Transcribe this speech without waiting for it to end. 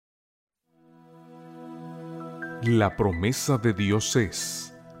La promesa de Dios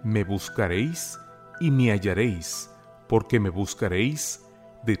es: me buscaréis y me hallaréis, porque me buscaréis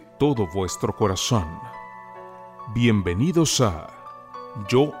de todo vuestro corazón. Bienvenidos a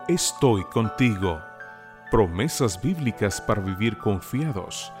Yo estoy contigo. Promesas bíblicas para vivir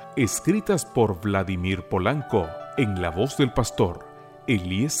confiados, escritas por Vladimir Polanco, en la voz del pastor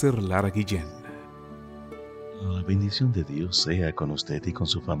Eliezer Lara Guillén. La bendición de Dios sea con usted y con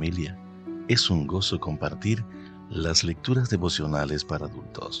su familia. Es un gozo compartir las lecturas devocionales para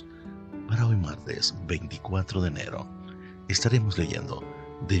adultos. Para hoy martes 24 de enero, estaremos leyendo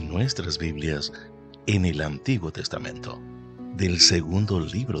de nuestras Biblias en el Antiguo Testamento, del segundo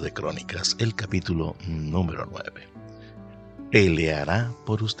libro de Crónicas, el capítulo número 9. Peleará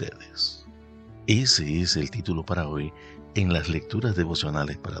por ustedes. Ese es el título para hoy en las lecturas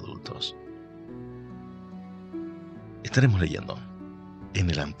devocionales para adultos. Estaremos leyendo en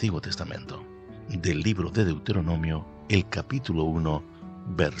el Antiguo Testamento, del libro de Deuteronomio, el capítulo 1,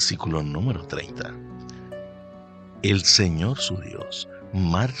 versículo número 30. El Señor su Dios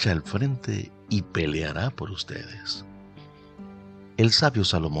marcha al frente y peleará por ustedes. El sabio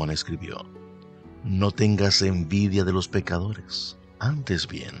Salomón escribió: no tengas envidia de los pecadores, antes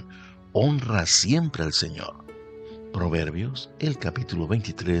bien, honra siempre al Señor. Proverbios, el capítulo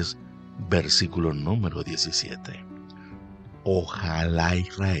 23, versículo número 17. Ojalá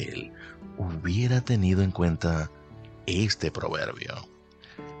Israel hubiera tenido en cuenta este proverbio.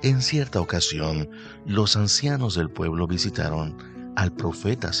 En cierta ocasión, los ancianos del pueblo visitaron al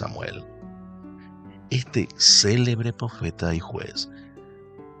profeta Samuel, este célebre profeta y juez,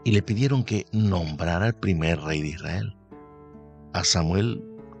 y le pidieron que nombrara al primer rey de Israel. A Samuel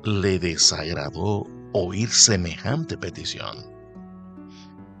le desagradó oír semejante petición.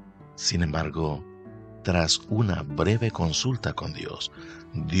 Sin embargo, tras una breve consulta con Dios,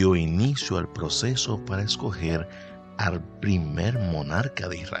 dio inicio al proceso para escoger al primer monarca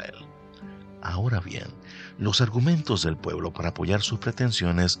de Israel. Ahora bien, los argumentos del pueblo para apoyar sus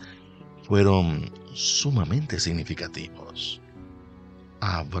pretensiones fueron sumamente significativos.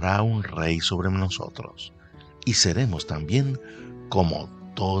 Habrá un rey sobre nosotros, y seremos también como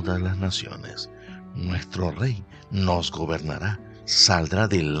todas las naciones. Nuestro rey nos gobernará, saldrá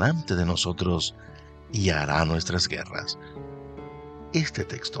delante de nosotros y hará nuestras guerras. Este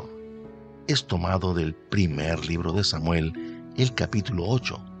texto es tomado del primer libro de Samuel, el capítulo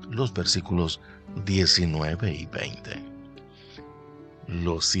 8, los versículos 19 y 20.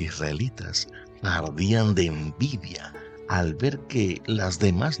 Los israelitas ardían de envidia al ver que las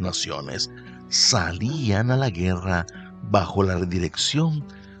demás naciones salían a la guerra bajo la dirección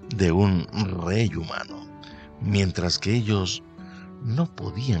de un rey humano, mientras que ellos no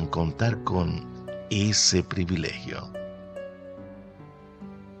podían contar con ese privilegio.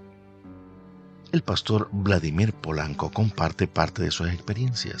 El pastor Vladimir Polanco comparte parte de sus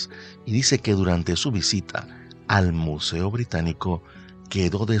experiencias y dice que durante su visita al Museo Británico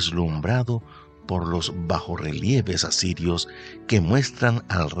quedó deslumbrado por los bajorrelieves asirios que muestran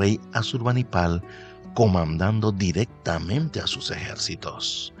al rey Asurbanipal comandando directamente a sus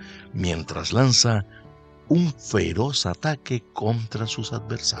ejércitos, mientras lanza un feroz ataque contra sus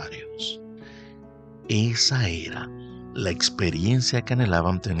adversarios. Esa era la experiencia que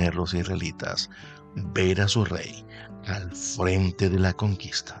anhelaban tener los israelitas, ver a su rey al frente de la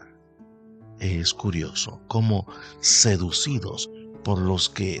conquista. Es curioso cómo, seducidos por los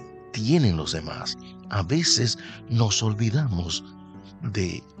que tienen los demás, a veces nos olvidamos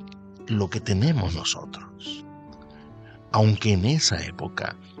de lo que tenemos nosotros. Aunque en esa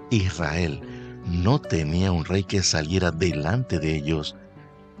época Israel no tenía un rey que saliera delante de ellos,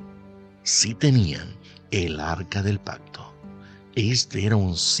 sí tenían el arca del pacto. Este era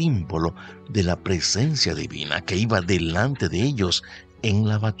un símbolo de la presencia divina que iba delante de ellos en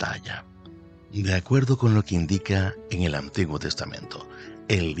la batalla. De acuerdo con lo que indica en el Antiguo Testamento,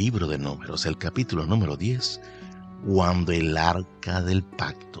 el libro de Números, el capítulo número 10, cuando el arca del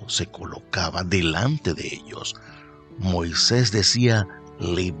pacto se colocaba delante de ellos, Moisés decía: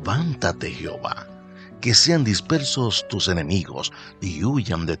 levántate, Jehová, que sean dispersos tus enemigos y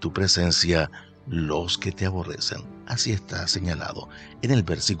huyan de tu presencia los que te aborrecen. Así está señalado en el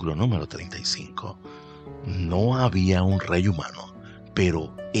versículo número 35. No había un rey humano,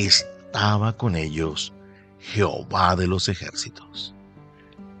 pero estaba con ellos Jehová de los ejércitos.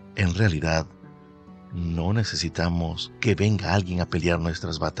 En realidad, no necesitamos que venga alguien a pelear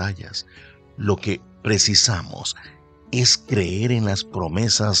nuestras batallas. Lo que precisamos es creer en las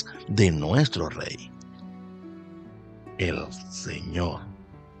promesas de nuestro Rey. El Señor,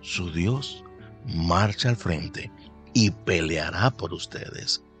 su Dios, marcha al frente y peleará por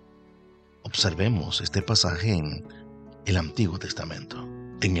ustedes. Observemos este pasaje en el Antiguo Testamento,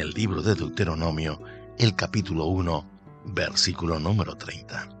 en el libro de Deuteronomio, el capítulo 1, versículo número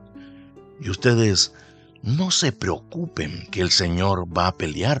 30. Y ustedes no se preocupen que el Señor va a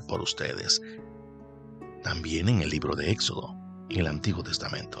pelear por ustedes. También en el libro de Éxodo, en el Antiguo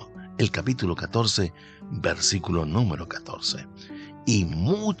Testamento, el capítulo 14, versículo número 14. Y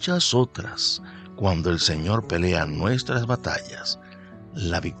muchas otras, cuando el Señor pelea nuestras batallas,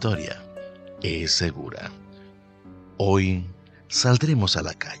 la victoria es segura. Hoy saldremos a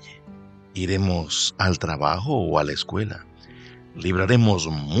la calle, iremos al trabajo o a la escuela, libraremos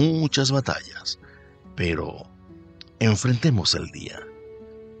muchas batallas, pero enfrentemos el día,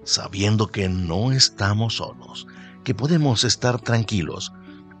 sabiendo que no estamos solos, que podemos estar tranquilos,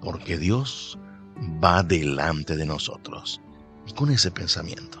 porque Dios va delante de nosotros. Y con ese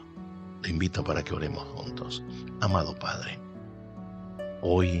pensamiento, te invito para que oremos juntos. Amado Padre,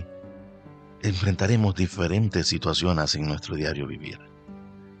 hoy enfrentaremos diferentes situaciones en nuestro diario vivir.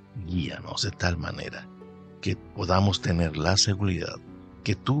 Guíanos de tal manera que podamos tener la seguridad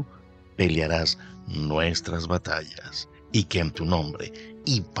que tú pelearás nuestras batallas y que en tu nombre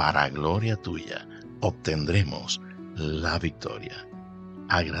y para gloria tuya obtendremos la victoria.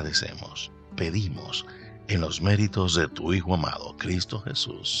 Agradecemos, pedimos en los méritos de tu Hijo amado, Cristo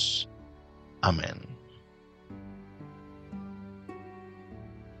Jesús. Amén.